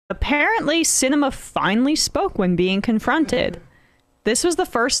Apparently, Sinema finally spoke when being confronted. This was the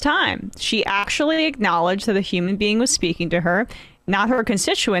first time she actually acknowledged that a human being was speaking to her. Not her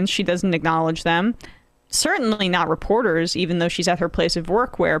constituents. She doesn't acknowledge them. Certainly not reporters, even though she's at her place of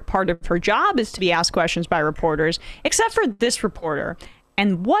work where part of her job is to be asked questions by reporters, except for this reporter.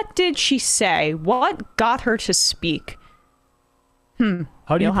 And what did she say? What got her to speak?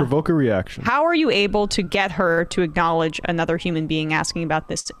 How do you provoke a reaction? How are you able to get her to acknowledge another human being asking about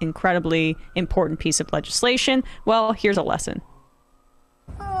this incredibly important piece of legislation? Well, here's a lesson.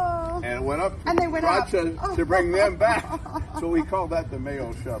 And went up and they went Rochester to bring them back. So we call that the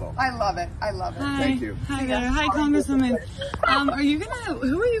Mayo shuttle. I love it. I love it. Hi. Thank you. Hi there. Hi, Congresswoman. Who are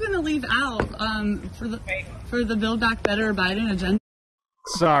you gonna leave out for the Build Back Better Biden agenda?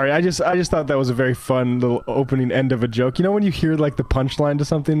 Sorry, I just thought that was a very fun little opening end of a joke. You know when you hear like the punchline to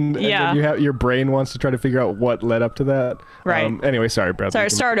something, yeah, and then your brain wants to try to figure out what led up to that. Right. Anyway, sorry, Brad. Sorry,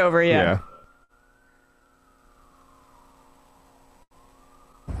 start over. Yeah.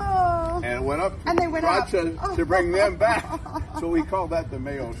 And went up and they went Rochester to bring them back. So we call that the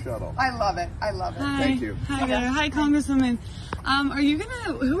Mayo shuttle. I love it. I love it. Hi. Thank you. Hi there. Hi, Congresswoman. Who are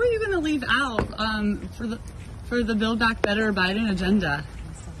you gonna leave out for the Build Back Better Biden agenda?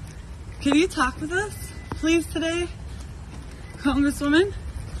 Can you talk with us, please, today, Congresswoman?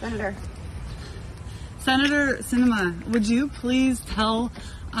 Senator Sinema, would you please tell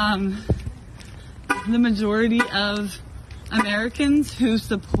the majority of Americans who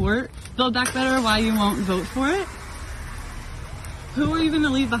support Build Back Better why you won't vote for it? Who are you going to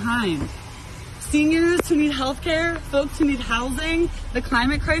leave behind? Seniors who need health care, folks who need housing, the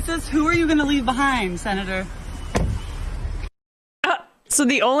climate crisis, who are you going to leave behind, Senator? So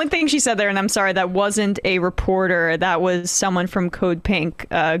the only thing she said there, and I'm sorry, that wasn't a reporter, that was someone from Code Pink,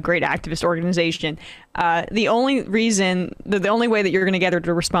 a great activist organization. The only reason, the only way that you're going to get her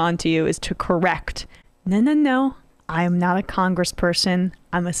to respond to you is to correct. No, I am not a congressperson.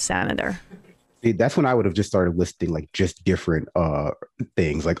 I'm a senator. See, that's when I would have just started listing like just different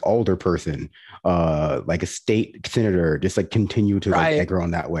things, like older person, like a state senator, just like continue to like egg her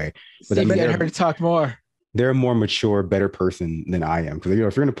on that way. But I mean, get her to talk more. They're a more mature, better person than I am. Because if you're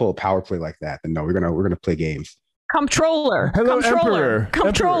going to pull a power play like that, then no, we're gonna play games. Comptroller. Hello, Comptroller. Emperor.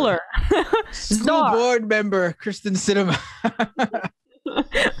 Comptroller. School board member Kyrsten Sinema.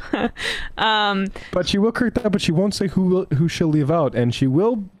 But she will correct that, but she won't say who she'll leave out, and she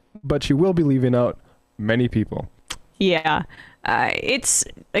will be leaving out many people. Yeah. It's,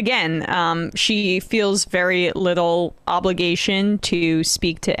 again, she feels very little obligation to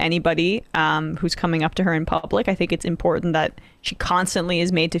speak to anybody who's coming up to her in public. I think it's important that she constantly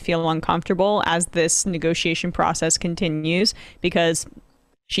is made to feel uncomfortable as this negotiation process continues, because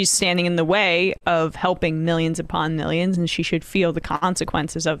she's standing in the way of helping millions upon millions, and she should feel the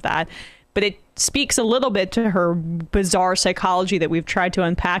consequences of that. But it speaks a little bit to her bizarre psychology that we've tried to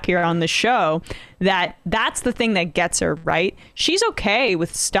unpack here on the show, that's the thing that gets her, right? She's okay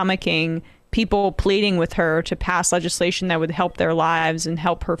with stomaching people pleading with her to pass legislation that would help their lives and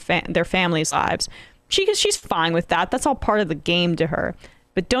help their families' lives. She's fine with that. That's all part of the game to her.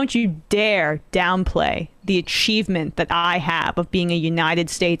 But don't you dare downplay the achievement that I have of being a United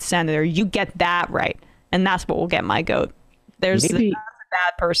States Senator. You get that right. And that's what will get my goat. That's a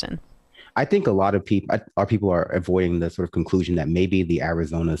bad person. I think a lot of people are avoiding the sort of conclusion that maybe the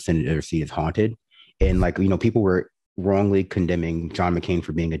Arizona senator seat is haunted. And like, people were wrongly condemning John McCain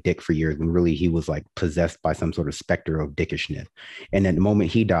for being a dick for years when really he was like possessed by some sort of specter of dickishness. And at the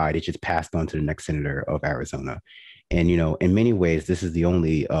moment he died, it just passed on to the next senator of Arizona. And, in many ways, this is the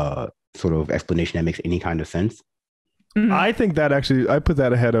only sort of explanation that makes any kind of sense. Mm-hmm. I think that actually, I put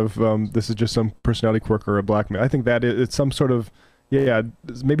that ahead of this is just some personality quirk or a black man. I think that it's some sort of,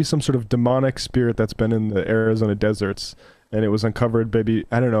 maybe some sort of demonic spirit that's been in the Arizona deserts, and it was uncovered. Maybe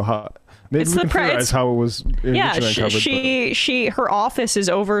I don't know how. Maybe we can theorize how it was. Uncovered, her office is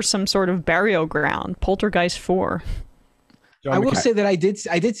over some sort of burial ground. Poltergeist 4. I will say that I did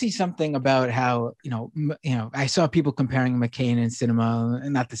see something about how I saw people comparing McCain and Sinema,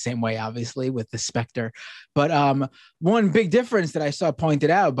 and not the same way, obviously, with the specter, but one big difference that I saw pointed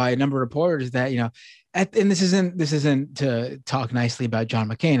out by a number of reporters that and this isn't to talk nicely about John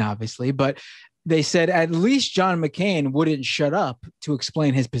McCain, obviously, but they said at least John McCain wouldn't shut up to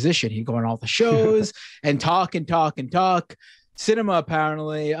explain his position. He'd go on all the shows and talk and talk and talk. Sinema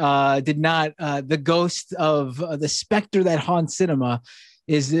apparently did not. The ghost of the specter that haunts Sinema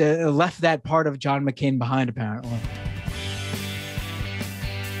is left that part of John McCain behind, apparently.